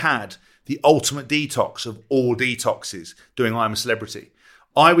I had the ultimate detox of all detoxes doing I'm a Celebrity.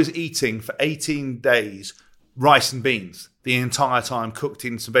 I was eating for 18 days rice and beans the entire time, cooked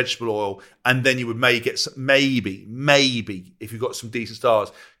in some vegetable oil, and then you would maybe if you've got some decent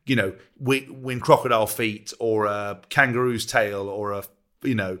stars, win crocodile feet or a kangaroo's tail or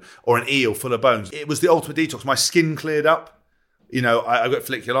or an eel full of bones. It was the ultimate detox. My skin cleared up. I got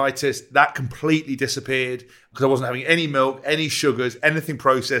folliculitis. That completely disappeared because I wasn't having any milk, any sugars, anything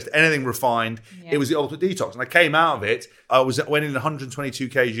processed, anything refined. Yeah. It was the ultimate detox. And I came out of it. I went in 122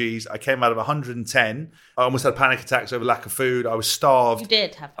 kgs. I came out of 110. I almost had panic attacks over lack of food. I was starved. You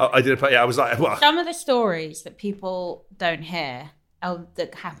did have I did. Yeah, I was like, well. Some of the stories that people don't hear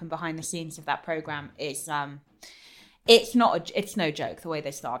that happen behind the scenes of that program is it's no joke the way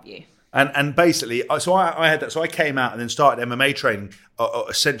they starve you. And basically, so I had that. So I came out and then started MMA training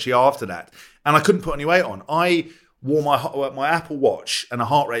essentially after that. And I couldn't put any weight on. I wore my Apple Watch and a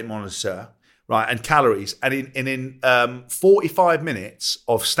heart rate monitor, right, and calories. And in 45 minutes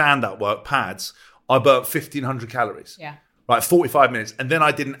of stand-up work, pads, I burnt 1,500 calories. Yeah. Right, 45 minutes. And then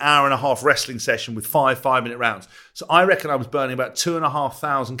I did an hour and a half wrestling session with 5-minute rounds. So I reckon I was burning about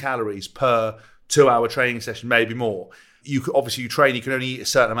 2,500 calories per 2-hour training session, maybe more. You train, you can only eat a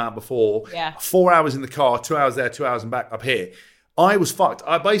certain amount before. Yeah. 4 hours in the car, 2 hours there, 2 hours and back up here. I was fucked.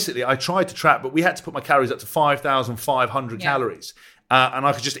 I tried to track, but we had to put my calories up to 5,500 calories. And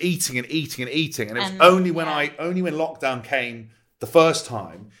I was just eating. And it was only when lockdown came the first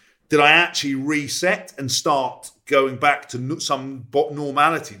time did I actually reset and start going back to some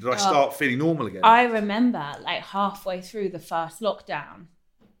normality? Did I start feeling normal again? I remember like halfway through the first lockdown,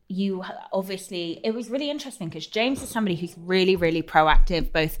 it was really interesting because James is somebody who's really, really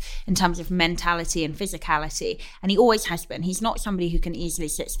proactive, both in terms of mentality and physicality. And he always has been. He's not somebody who can easily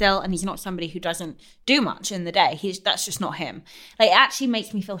sit still, and he's not somebody who doesn't do much in the day. That's just not him. Like, it actually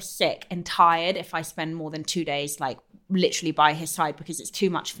makes me feel sick and tired if I spend more than 2 days, like, literally by his side, because it's too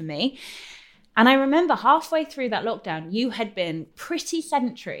much for me. And I remember halfway through that lockdown, you had been pretty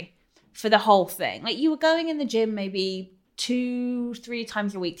sedentary for the whole thing. Like, you were going in the gym maybe 2-3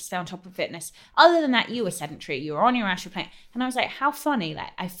 times a week to stay on top of fitness. Other than that, you were sedentary. You were on your ass, playing. And I was like, how funny.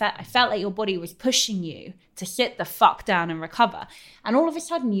 Like, I felt like your body was pushing you to sit the fuck down and recover. And all of a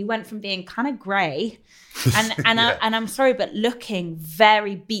sudden, you went from being kind of grey and I'm sorry, but looking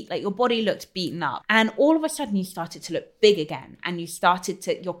very beat, like your body looked beaten up. And all of a sudden, you started to look big again. And you started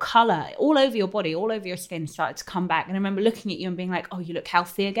to, your colour all over your body, all over your skin started to come back. And I remember looking at you and being like, oh, you look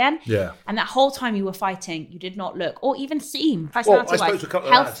healthy again. Yeah. And that whole time you were fighting, you did not look or even seem, I spoke to a couple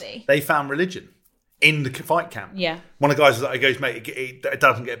of healthy. Lads. They found religion in the fight camp. Yeah. One of the guys was like, he goes, mate, it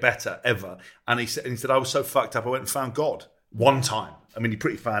doesn't get better ever. And he said, I was so fucked up, I went and found God one time. I mean, he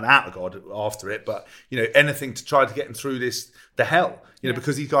pretty found out of God after it, but, anything to try to get him through the hell,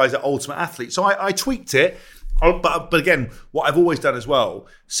 because these guys are ultimate athletes. So I tweaked it. But again, what I've always done as well,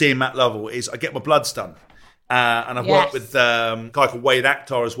 seeing Matt Lovell, is I get my bloods done. And I've worked with a guy called Wade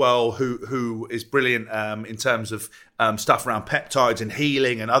Akhtar as well, who is brilliant in terms of stuff around peptides and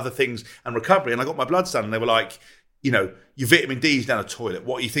healing and other things and recovery. And I got my bloods done and they were like, your vitamin D is down the toilet.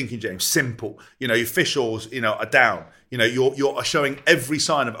 What are you thinking, James? Simple. Your fish oils, are down. You're showing every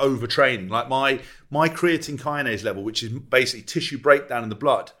sign of overtraining. Like my creatine kinase level, which is basically tissue breakdown in the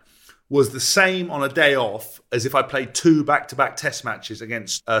blood, was the same on a day off as if I played 2 back-to-back test matches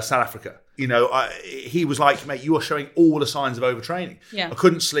against South Africa. He was like, mate, you are showing all the signs of overtraining. Yeah. I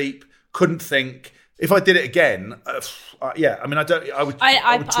couldn't sleep, couldn't think. If I did it again, I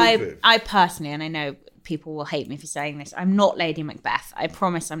personally, and I know people will hate me for saying this, I'm not Lady Macbeth. I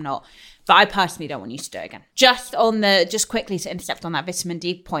promise I'm not. But I personally don't want you to do it again. Just quickly to intercept on that vitamin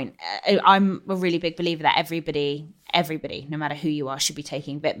D point, I'm a really big believer that everybody, no matter who you are, should be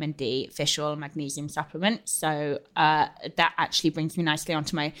taking vitamin D, fish oil, magnesium supplement. So that actually brings me nicely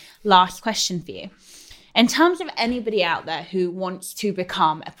onto my last question for you. In terms of anybody out there who wants to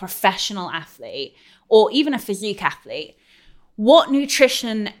become a professional athlete or even a physique athlete, what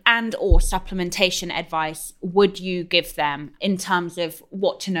nutrition and or supplementation advice would you give them in terms of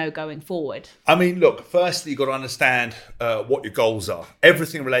what to know going forward? I mean, look, firstly, you've got to understand what your goals are.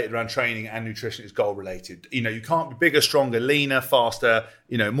 Everything related around training and nutrition is goal related. You can't be bigger, stronger, leaner, faster,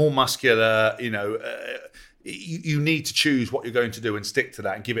 more muscular, you need to choose what you're going to do and stick to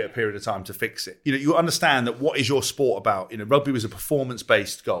that and give it a period of time to fix it. You understand that what is your sport about? Rugby was a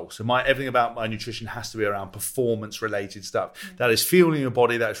performance-based goal. So everything about my nutrition has to be around performance-related stuff. Mm-hmm. That is fueling your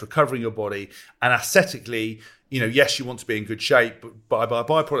body, that is recovering your body. And aesthetically, yes, you want to be in good shape, but by a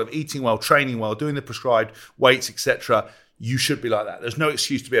byproduct of eating well, training well, doing the prescribed weights, etc., you should be like that. There's no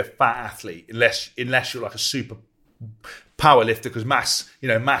excuse to be a fat athlete unless you're like a super power lifter, because mass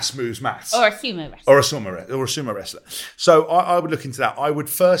moves mass. Or a sumo wrestler. So I would look into that. I would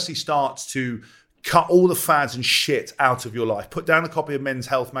firstly start to cut all the fads and shit out of your life. Put down a copy of Men's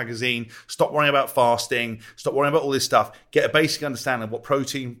Health magazine. Stop worrying about fasting. Stop worrying about all this stuff. Get a basic understanding of what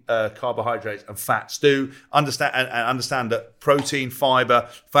protein, carbohydrates, and fats do. Understand that protein, fiber,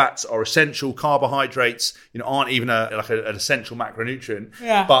 fats are essential. Carbohydrates, aren't even an essential macronutrient.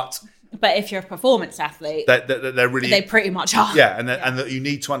 Yeah. But if you're a performance athlete, they're really, they pretty much are. Yeah, and that you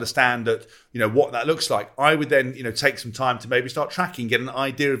need to understand that, what that looks like. I would then, take some time to maybe start tracking, get an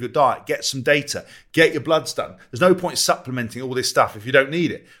idea of your diet, get some data, get your bloods done. There's no point supplementing all this stuff if you don't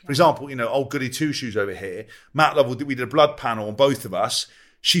need it. For example, old goody two shoes over here, Matt Lovell, we did a blood panel on both of us.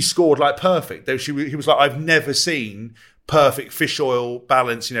 she scored like perfect. He was like, I've never seen perfect fish oil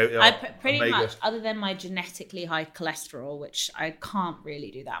balance, I pretty much, other than my genetically high cholesterol, which I can't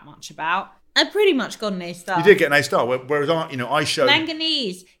really do that much about, I pretty much got an A-star. You did get an A-star, whereas I showed...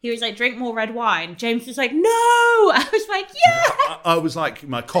 Manganese. He was like, drink more red wine. James was like, no! I was like, yeah! I was like,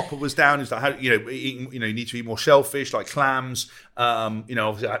 my copper was down. It's like, you need to eat more shellfish, like clams.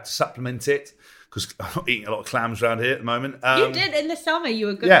 Obviously I had to supplement it, because I'm not eating a lot of clams around here at the moment. You did in the summer. You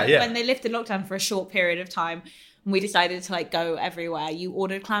were good when they lifted lockdown for a short period of time. And we decided to go everywhere. You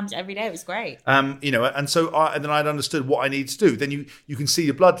ordered clams every day. It was great. And then I'd understood what I needed to do. Then you can see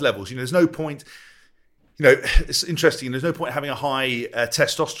your blood levels. There's no point. It's interesting. There's no point having a high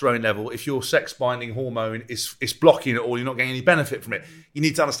testosterone level if your sex binding hormone is blocking it, or you're not getting any benefit from it. You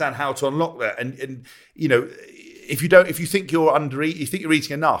need to understand how to unlock that. And if you think you're you think you're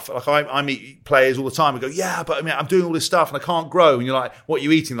eating enough. Like I meet players all the time and go, yeah, but I'm doing all this stuff and I can't grow. And you're like, what are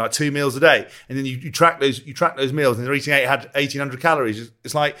you eating? Like 2 meals a day. And then you track those meals and they're eating 1,800 calories.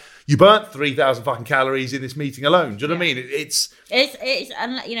 It's like you burnt 3,000 fucking calories in this meeting alone. Do you know what I mean? It's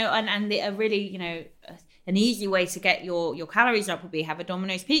an easy way to get your calories up would be have a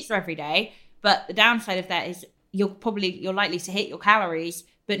Domino's pizza every day. But the downside of that is you're likely to hit your calories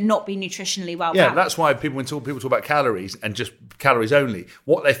but not be nutritionally well balanced. That's why when people talk about calories and just calories only,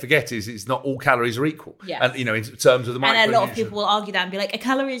 what they forget is it's not all calories are equal. Yeah. And, in terms of the micronutrients. And a lot of people will argue that and be like, a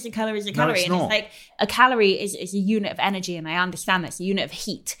calorie is a calorie is a calorie. No, it's not. It's like, a calorie is a unit of energy, and I understand that's a unit of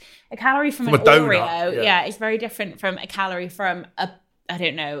heat. A calorie from an donut, Oreo, is very different from a calorie from a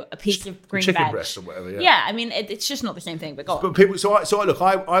piece of green chicken veg. breast or whatever. Yeah, I mean, it's just not the same thing. But go on. But people,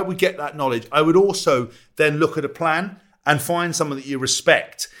 I would get that knowledge. I would also then look at a plan and find someone that you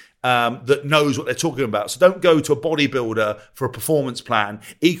respect. That knows what they're talking about. So don't go to a bodybuilder for a performance plan.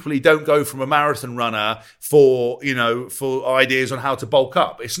 Equally, don't go from a marathon runner for ideas on how to bulk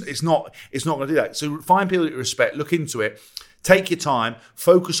up. It's not going to do that. So find people that you respect, look into it, take your time,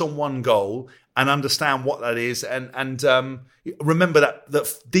 focus on one goal, and understand what that is. And remember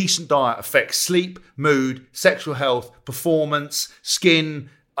that decent diet affects sleep, mood, sexual health, performance, skin,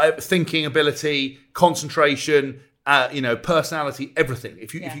 thinking ability, concentration. Personality, everything.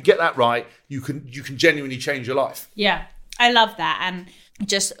 If you get that right, you can genuinely change your life. Yeah, I love that. And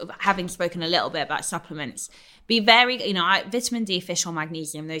just having spoken a little bit about supplements, be very, vitamin D, fish oil,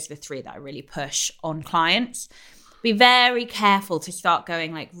 magnesium, those are the three that I really push on clients. Be very careful to start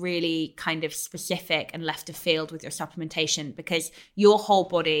going really kind of specific and left of field with your supplementation, because your whole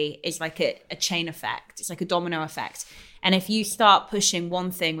body is like a chain effect. It's like a domino effect. And if you start pushing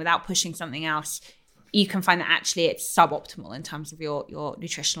one thing without pushing something else, you can find that actually it's suboptimal in terms of your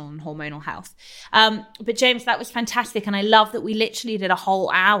nutritional and hormonal health. But James, that was fantastic. And I love that we literally did a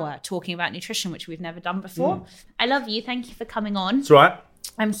whole hour talking about nutrition, which we've never done before. I love you. Thank you for coming on. That's right.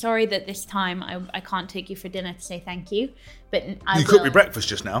 I'm sorry that this time I can't take you for dinner to say thank you. But you cooked me breakfast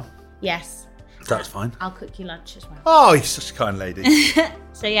just now. Yes. That's fine. I'll cook you lunch as well. Oh, you're such a kind lady.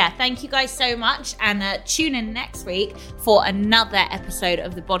 So thank you guys so much, and tune in next week for another episode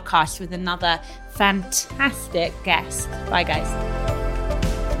of the podcast with another fantastic guest. Bye guys.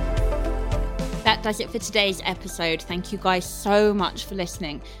 That does it for today's episode. Thank you guys so much for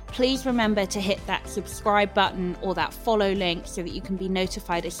listening. Please remember to hit that subscribe button or that follow link so that you can be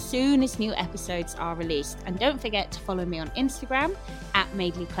notified as soon as new episodes are released. And don't forget to follow me on Instagram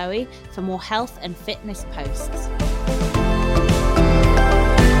 @MaidleyChloe for more health and fitness posts.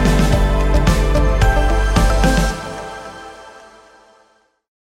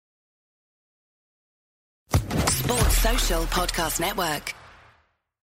 Sports Social Podcast Network.